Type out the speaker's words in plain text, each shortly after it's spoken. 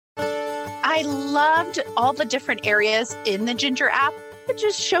I loved all the different areas in the Ginger app. It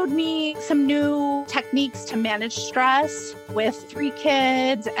just showed me some new techniques to manage stress with 3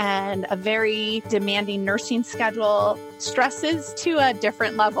 kids and a very demanding nursing schedule. Stress is to a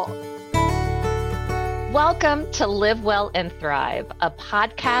different level. Welcome to Live Well and Thrive, a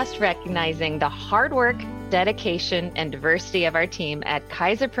podcast recognizing the hard work, dedication, and diversity of our team at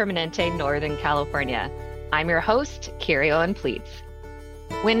Kaiser Permanente, Northern California. I'm your host, Carrie Owen Pleats.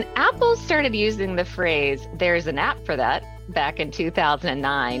 When Apple started using the phrase, "there's an app for that," back in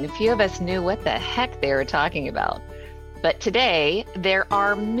 2009, few of us knew what the heck they were talking about. But today, there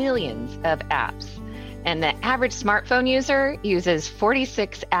are millions of apps, and the average smartphone user uses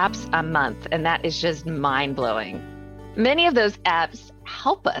 46 apps a month, and that is just mind-blowing. Many of those apps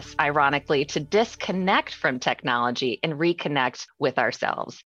help us, ironically, to disconnect from technology and reconnect with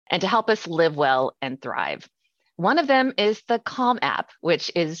ourselves, and to help us live well and thrive. One of them is the Calm app,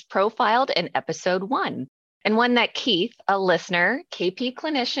 which is profiled in episode 1, and one that Keith, a listener, KP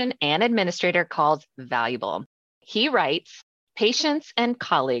clinician, and administrator, calls valuable. He writes, "Patients and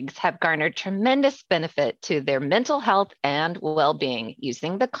colleagues have garnered tremendous benefit to their mental health and well-being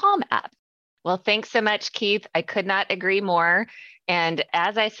using the Calm app." Well, thanks so much, Keith. I could not agree more. And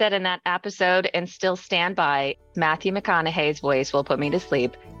as I said in that episode, and still stand by, Matthew McConaughey's voice will put me to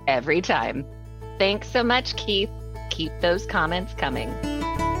sleep every time. Thanks so much, Keith. Keep those comments coming.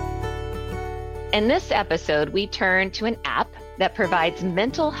 In this episode, we turn to an app that provides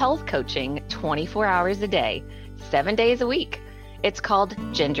mental health coaching 24 hours a day, 7 days a week. It's called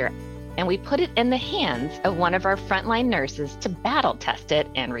Ginger, and we put it in the hands of one of our frontline nurses to battle test it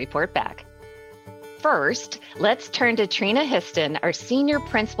and report back. First, let's turn to Trina Histon, our senior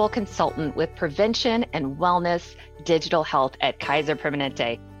principal consultant with prevention and wellness digital health at Kaiser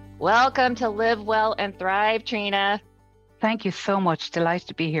Permanente. Welcome to Live Well and Thrive, Trina. Thank you so much. Delighted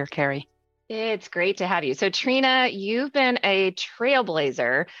to be here, Carrie. It's great to have you. So Trina, you've been a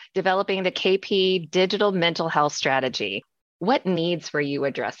trailblazer developing the KP digital mental health strategy. What needs were you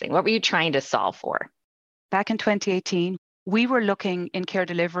addressing? What were you trying to solve for? Back in 2018, we were looking in care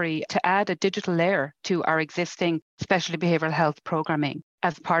delivery to add a digital layer to our existing specialty behavioral health programming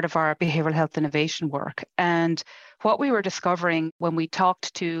as part of our behavioral health innovation work. And what we were discovering when we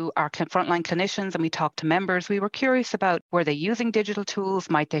talked to our frontline clinicians and we talked to members, we were curious about, were they using digital tools?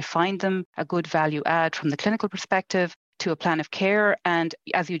 Might they find them a good value add from the clinical perspective to a plan of care? And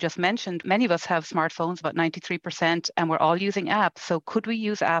as you just mentioned, many of us have smartphones, about 93%, and we're all using apps. So could we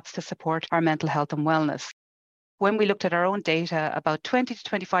use apps to support our mental health and wellness? When we looked at our own data, about 20 to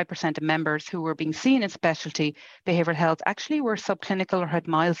 25% of members who were being seen in specialty behavioral health actually were subclinical or had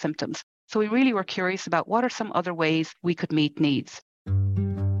mild symptoms. So we really were curious about what are some other ways we could meet needs.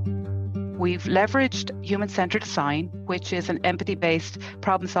 We've leveraged human-centered design, which is an empathy-based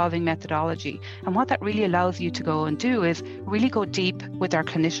problem-solving methodology. And what that really allows you to go and do is really go deep with our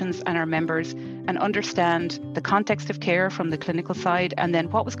clinicians and our members and understand the context of care from the clinical side, and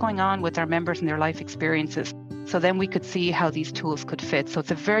then what was going on with our members and their life experiences. So then we could see how these tools could fit. So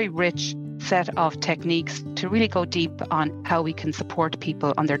it's a very rich set of techniques to really go deep on how we can support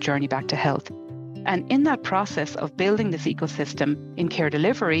people on their journey back to health. And in that process of building this ecosystem in care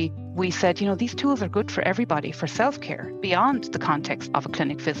delivery, we said, these tools are good for everybody, for self-care, beyond the context of a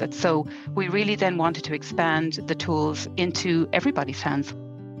clinic visit. So we really then wanted to expand the tools into everybody's hands.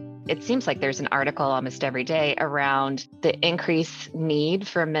 It seems like there's an article almost every day around the increased need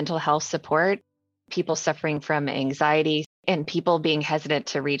for mental health support, people suffering from anxiety, and people being hesitant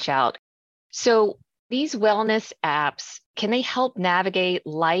to reach out. So these wellness apps, can they help navigate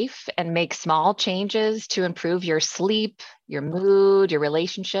life and make small changes to improve your sleep, your mood, your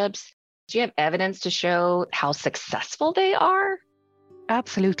relationships? Do you have evidence to show how successful they are?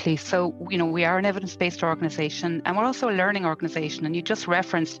 Absolutely. So, we are an evidence-based organization, and we're also a learning organization. And you just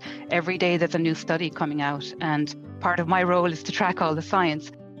referenced every day there's a new study coming out. And part of my role is to track all the science.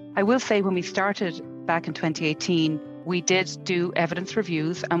 I will say when we started back in 2018, we did do evidence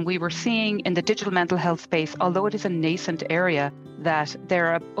reviews, and we were seeing in the digital mental health space, although it is a nascent area, that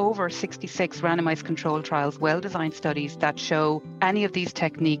there are over 66 randomized controlled trials, well-designed studies that show any of these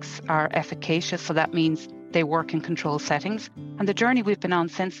techniques are efficacious. So that means they work in controlled settings. And the journey we've been on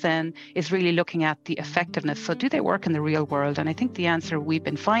since then is really looking at the effectiveness. So do they work in the real world? And I think the answer we've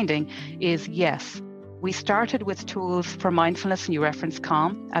been finding is yes. We started with tools for mindfulness, and you referenced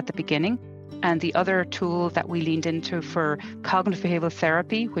Calm at the beginning. And the other tool that we leaned into for cognitive behavioral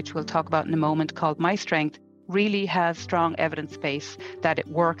therapy, which we'll talk about in a moment, called MyStrength, really has strong evidence base that it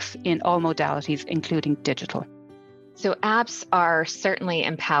works in all modalities, including digital. So apps are certainly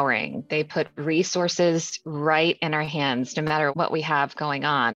empowering. They put resources right in our hands, no matter what we have going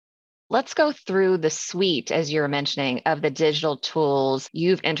on. Let's go through the suite, as you were mentioning, of the digital tools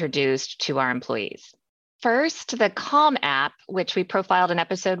you've introduced to our employees. First, the Calm app, which we profiled in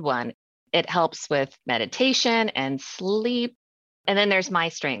episode 1. It helps with meditation and sleep. And then there's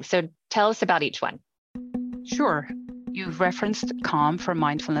MyStrength. So tell us about each one. Sure. You've referenced Calm for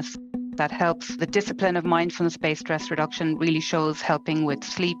mindfulness. That helps. The discipline of mindfulness-based stress reduction really shows helping with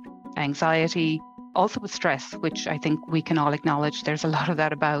sleep, anxiety, also with stress, which I think we can all acknowledge there's a lot of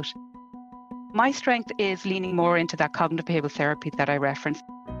that about. MyStrength is leaning more into that cognitive behavioral therapy that I referenced.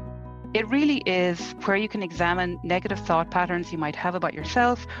 It really is where you can examine negative thought patterns you might have about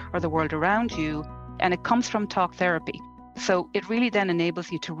yourself or the world around you, and it comes from talk therapy. So it really then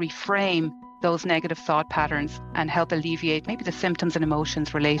enables you to reframe those negative thought patterns and help alleviate maybe the symptoms and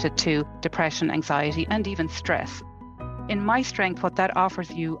emotions related to depression, anxiety, and even stress. In MyStrength, what that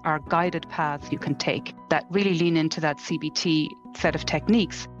offers you are guided paths you can take that really lean into that CBT set of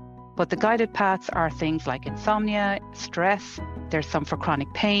techniques. But the guided paths are things like insomnia, stress, there's some for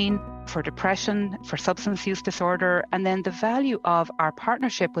chronic pain, for depression, for substance use disorder. And then the value of our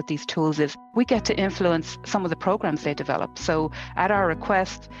partnership with these tools is we get to influence some of the programs they develop. So at our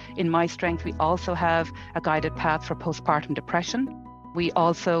request in MyStrength, we also have a guided path for postpartum depression. We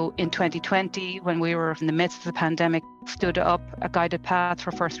also, in 2020, when we were in the midst of the pandemic, stood up a guided path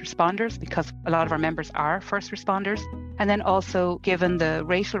for first responders because a lot of our members are first responders. And then also, given the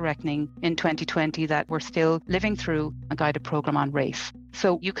racial reckoning in 2020 that we're still living through, a guided program on race.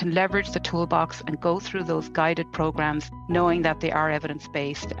 So you can leverage the toolbox and go through those guided programs, knowing that they are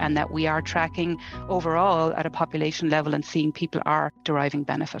evidence-based and that we are tracking overall at a population level and seeing people are deriving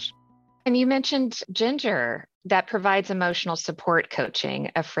benefit. And you mentioned Ginger, that provides emotional support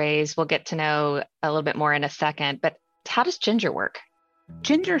coaching, a phrase we'll get to know a little bit more in a second. But how does Ginger work?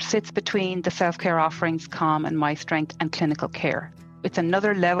 Ginger sits between the self-care offerings, Calm and MyStrength, and clinical care. It's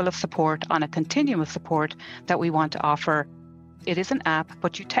another level of support on a continuum of support that we want to offer. It is an app,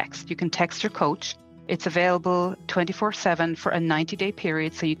 but you text. You can text your coach. It's available 24/7 for a 90-day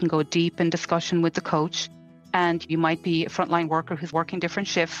period, so you can go deep in discussion with the coach. And you might be a frontline worker who's working different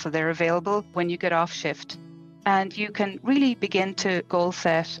shifts, so they're available when you get off shift. And you can really begin to goal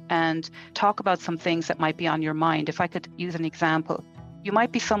set and talk about some things that might be on your mind. If I could use an example, you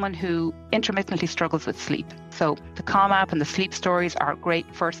might be someone who intermittently struggles with sleep. So the Calm app and the sleep stories are a great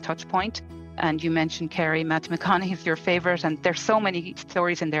first touch point. And you mentioned Kerry, Matthew McConaughey is your favorite, and there's so many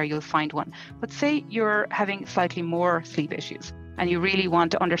stories in there, you'll find one. But say you're having slightly more sleep issues and you really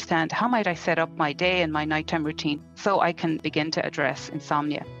want to understand, how might I set up my day and my nighttime routine so I can begin to address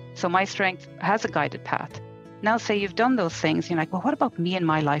insomnia? So MyStrength has a guided path. Now, say you've done those things, you're like, well, what about me and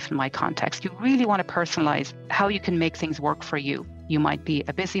my life and my context? You really want to personalize how you can make things work for you. You might be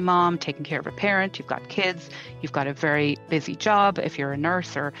a busy mom taking care of a parent, you've got kids, you've got a very busy job if you're a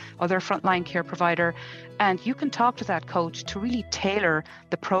nurse or other frontline care provider, and you can talk to that coach to really tailor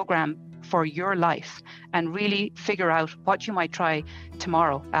the program for your life and really figure out what you might try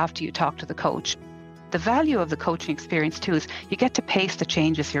tomorrow after you talk to the coach. The value of the coaching experience too is you get to pace the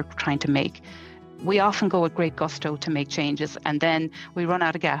changes you're trying to make. We often go with great gusto to make changes and then we run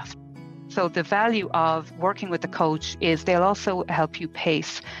out of gas. So the value of working with the coach is they'll also help you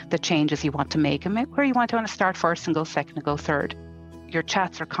pace the changes you want to make and where you want to start first and go second and go third. Your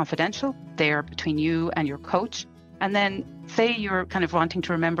chats are confidential. They're between you and your coach. And then say you're kind of wanting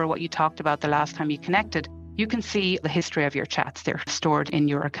to remember what you talked about the last time you connected, you can see the history of your chats. They're stored in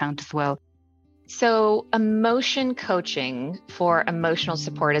your account as well. So emotion coaching for emotional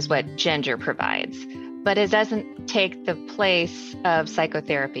support is what Ginger provides, but it doesn't take the place of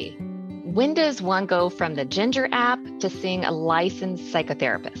psychotherapy. When does one go from the Ginger app to seeing a licensed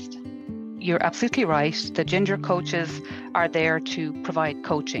psychotherapist? You're absolutely right. The Ginger coaches are there to provide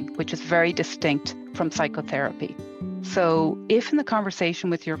coaching, which is very distinct from psychotherapy. So if in the conversation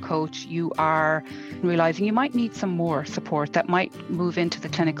with your coach, you are realizing you might need some more support that might move into the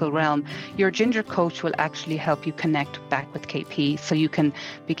clinical realm, your Ginger coach will actually help you connect back with KP so you can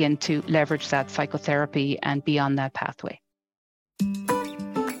begin to leverage that psychotherapy and be on that pathway.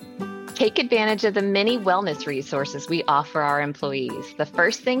 Take advantage of the many wellness resources we offer our employees. The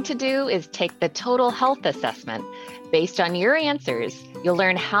first thing to do is take the total health assessment. Based on your answers, you'll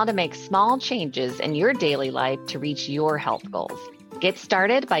learn how to make small changes in your daily life to reach your health goals. Get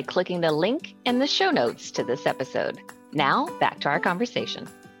started by clicking the link in the show notes to this episode. Now, back to our conversation.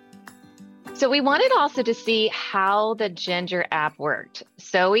 So we wanted also to see how the Ginger app worked.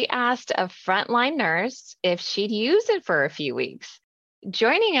 So we asked a frontline nurse if she'd use it for a few weeks.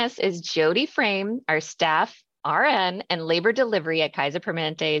 Joining us is Jody Frame, our staff RN and labor delivery at Kaiser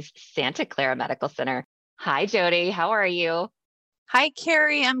Permanente's Santa Clara Medical Center. Hi, Jody. How are you? Hi,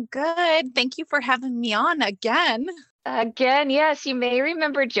 Carrie. I'm good. Thank you for having me on again. Again, yes, you may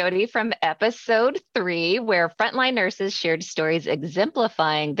remember Jody from episode 3, where frontline nurses shared stories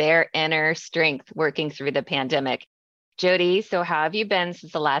exemplifying their inner strength working through the pandemic. Jody, so how have you been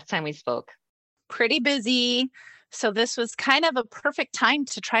since the last time we spoke? Pretty busy. So this was kind of a perfect time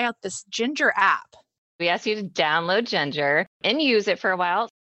to try out this Ginger app. We asked you to download Ginger and use it for a while.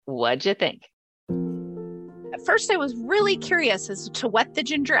 What'd you think? At first, I was really curious as to what the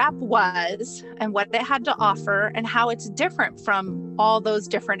Ginger app was and what it had to offer and how it's different from all those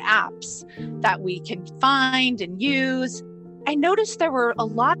different apps that we can find and use. I noticed there were a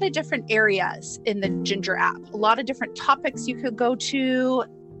lot of different areas in the Ginger app, a lot of different topics you could go to.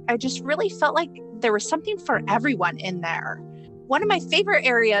 I just really felt like there was something for everyone in there. One of my favorite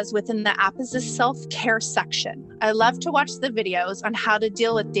areas within the app is the self-care section. I love to watch the videos on how to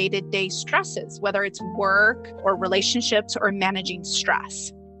deal with day-to-day stresses, whether it's work or relationships or managing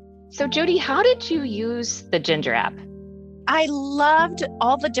stress. So, Jody, how did you use the Ginger app? I loved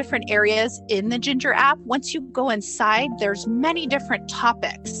all the different areas in the Ginger app. Once you go inside, there's many different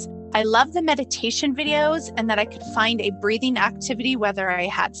topics. I love the meditation videos and that I could find a breathing activity, whether I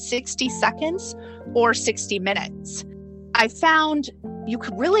had 60 seconds or 60 minutes. I found you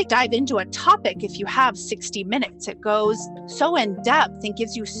could really dive into a topic if you have 60 minutes. It goes so in depth and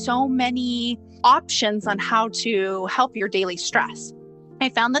gives you so many options on how to help your daily stress. I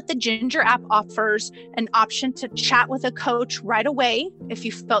found that the Ginger app offers an option to chat with a coach right away if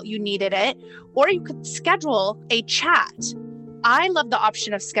you felt you needed it, or you could schedule a chat. I love the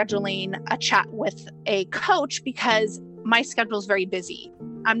option of scheduling a chat with a coach because my schedule is very busy.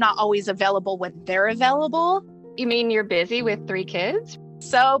 I'm not always available when they're available. You mean you're busy with 3 kids?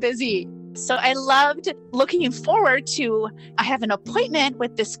 So busy. So I loved looking forward to, I have an appointment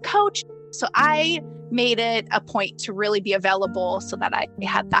with this coach. So I made it a point to really be available so that I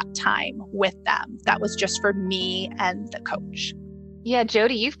had that time with them. That was just for me and the coach. Yeah,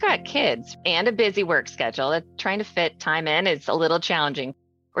 Jody, you've got kids and a busy work schedule. Trying to fit time in is a little challenging.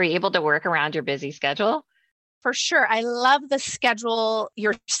 Were you able to work around your busy schedule? For sure. I love the schedule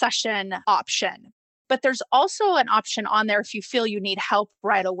your session option. But there's also an option on there if you feel you need help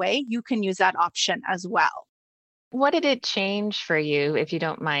right away, you can use that option as well. What did it change for you, if you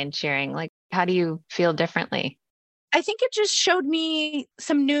don't mind sharing? Like, how do you feel differently? I think it just showed me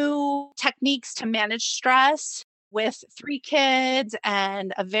some new techniques to manage stress with 3 kids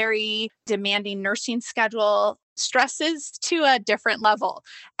and a very demanding nursing schedule. Stress is to a different level.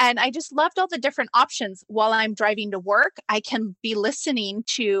 And I just loved all the different options. While I'm driving to work, I can be listening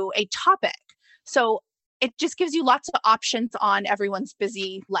to a topic. So it just gives you lots of options on everyone's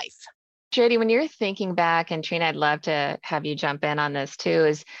busy life. Jody, when you're thinking back, and Trina, I'd love to have you jump in on this too,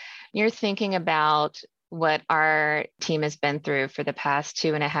 is you're thinking about what our team has been through for the past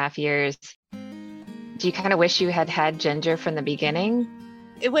 2.5 years. Do you kind of wish you had had Ginger from the beginning?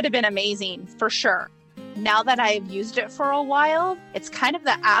 It would have been amazing for sure. Now that I've used it for a while, it's kind of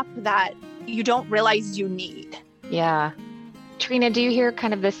the app that you don't realize you need. Yeah. Trina, do you hear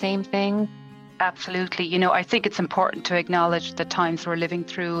kind of the same thing? Absolutely. I think it's important to acknowledge the times we're living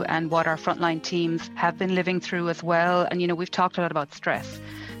through and what our frontline teams have been living through as well. And, we've talked a lot about stress.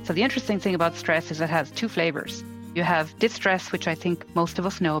 So the interesting thing about stress is it has 2 flavors. You have distress, which I think most of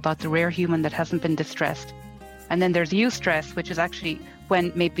us know about, the rare human that hasn't been distressed. And then there's eustress, which is actually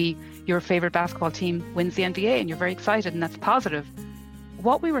when maybe your favorite basketball team wins the NBA and you're very excited, and that's positive.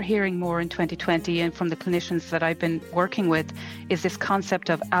 What we were hearing more in 2020 and from the clinicians that I've been working with is this concept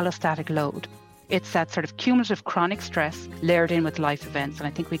of allostatic load. It's that sort of cumulative chronic stress layered in with life events. And I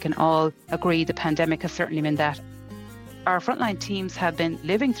think we can all agree the pandemic has certainly been that. Our frontline teams have been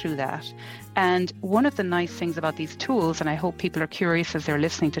living through that. And one of the nice things about these tools, and I hope people are curious as they're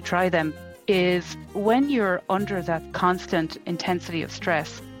listening to try them, is when you're under that constant intensity of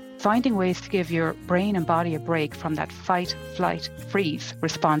stress, finding ways to give your brain and body a break from that fight, flight, freeze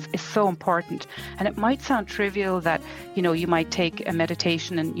response is so important. And it might sound trivial that, you might take a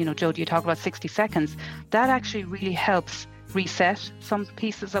meditation and, Jody, you talk about 60 seconds. That actually really helps reset some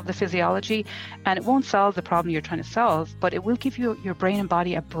pieces of the physiology, and it won't solve the problem you're trying to solve, but it will give your brain and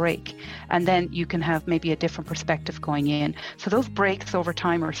body a break, and then you can have maybe a different perspective going in. So those breaks over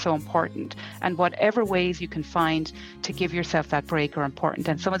time are so important, and whatever ways you can find to give yourself that break are important,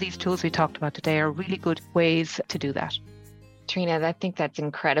 and some of these tools we talked about today are really good ways to do that. Trina, I think that's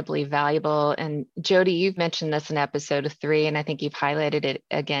incredibly valuable. And Jody, you've mentioned this in episode 3, and I think you've highlighted it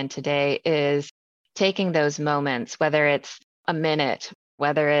again today, is taking those moments, whether it's a minute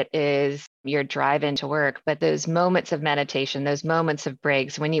whether it is your drive into work, but those moments of meditation, those moments of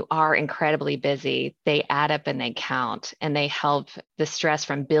breaks, when you are incredibly busy, they add up and they count, and they help the stress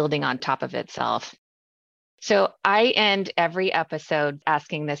from building on top of itself. So I end every episode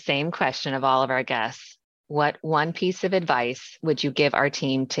asking the same question of all of our guests. What one piece of advice would you give our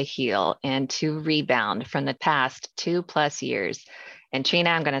team to heal and to rebound from the past 2+ years? And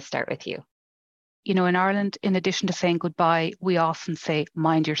Trina, I'm going to start with you. In Ireland, in addition to saying goodbye, we often say,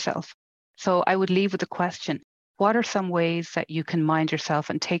 mind yourself. So I would leave with a question. What are some ways that you can mind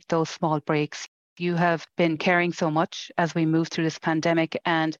yourself and take those small breaks? You have been caring so much as we move through this pandemic,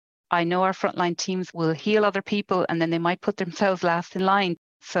 and I know our frontline teams will heal other people and then they might put themselves last in line.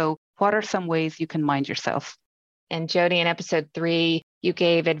 So what are some ways you can mind yourself? And Jody, in episode 3, you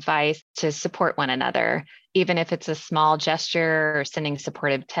gave advice to support one another, even if it's a small gesture or sending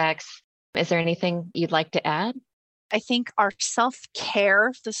supportive texts. Is there anything you'd like to add? I think our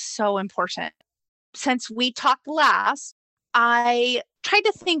self-care is so important. Since we talked last, I tried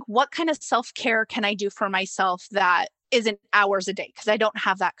to think, what kind of self-care can I do for myself that isn't hours a day, because I don't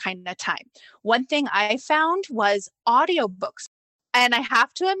have that kind of time. One thing I found was audiobooks. And I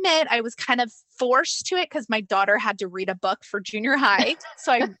have to admit, I was kind of forced to it because my daughter had to read a book for junior high.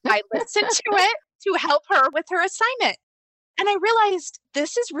 So I listened to it to help her with her assignment. And I realized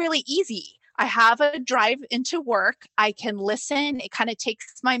this is really easy. I have a drive into work. I can listen. It kind of takes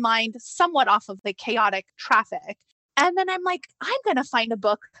my mind somewhat off of the chaotic traffic. And then I'm like, I'm going to find a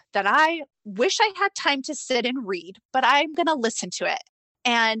book that I wish I had time to sit and read, but I'm going to listen to it.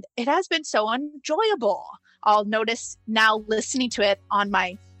 And it has been so enjoyable. I'll notice now listening to it on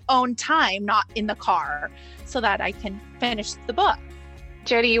my own time, not in the car, so that I can finish the book.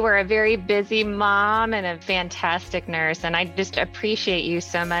 Jody, you were a very busy mom and a fantastic nurse, and I just appreciate you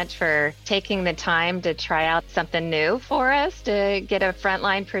so much for taking the time to try out something new for us to get a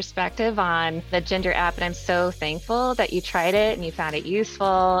frontline perspective on the Ginger app. And I'm so thankful that you tried it and you found it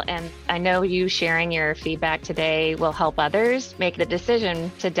useful. And I know you sharing your feedback today will help others make the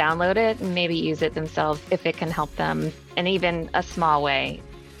decision to download it and maybe use it themselves if it can help them in even a small way.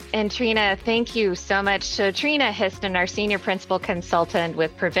 And Trina, thank you so much. So Trina Histon, our Senior Principal Consultant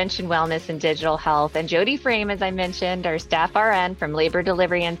with Prevention, Wellness, and Digital Health, and Jody Frame, as I mentioned, our Staff RN from Labor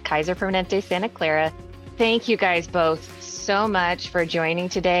Delivery in Kaiser Permanente, Santa Clara. Thank you guys both so much for joining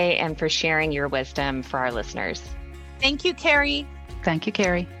today and for sharing your wisdom for our listeners. Thank you, Carrie. Thank you,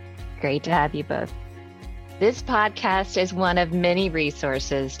 Carrie. Great to have you both. This podcast is one of many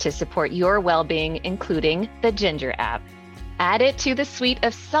resources to support your well-being, including the Ginger app. Add it to the suite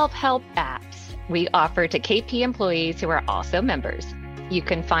of self-help apps we offer to KP employees who are also members. You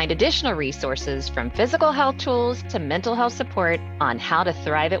can find additional resources from physical health tools to mental health support on how to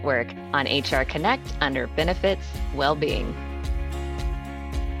thrive at work on HR Connect under Benefits Wellbeing.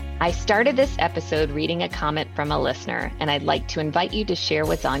 I started this episode reading a comment from a listener, and I'd like to invite you to share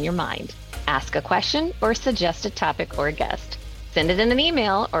what's on your mind. Ask a question or suggest a topic or a guest. Send it in an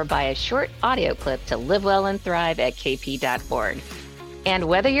email or by a short audio clip to livewellandthrive@kp.org. And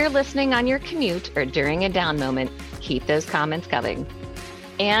whether you're listening on your commute or during a down moment, keep those comments coming.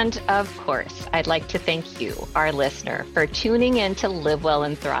 And of course, I'd like to thank you, our listener, for tuning in to Live Well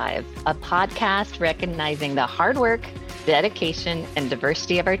and Thrive, a podcast recognizing the hard work, dedication, and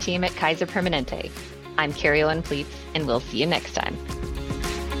diversity of our team at Kaiser Permanente. I'm Carrie Owen Pleats, and we'll see you next time.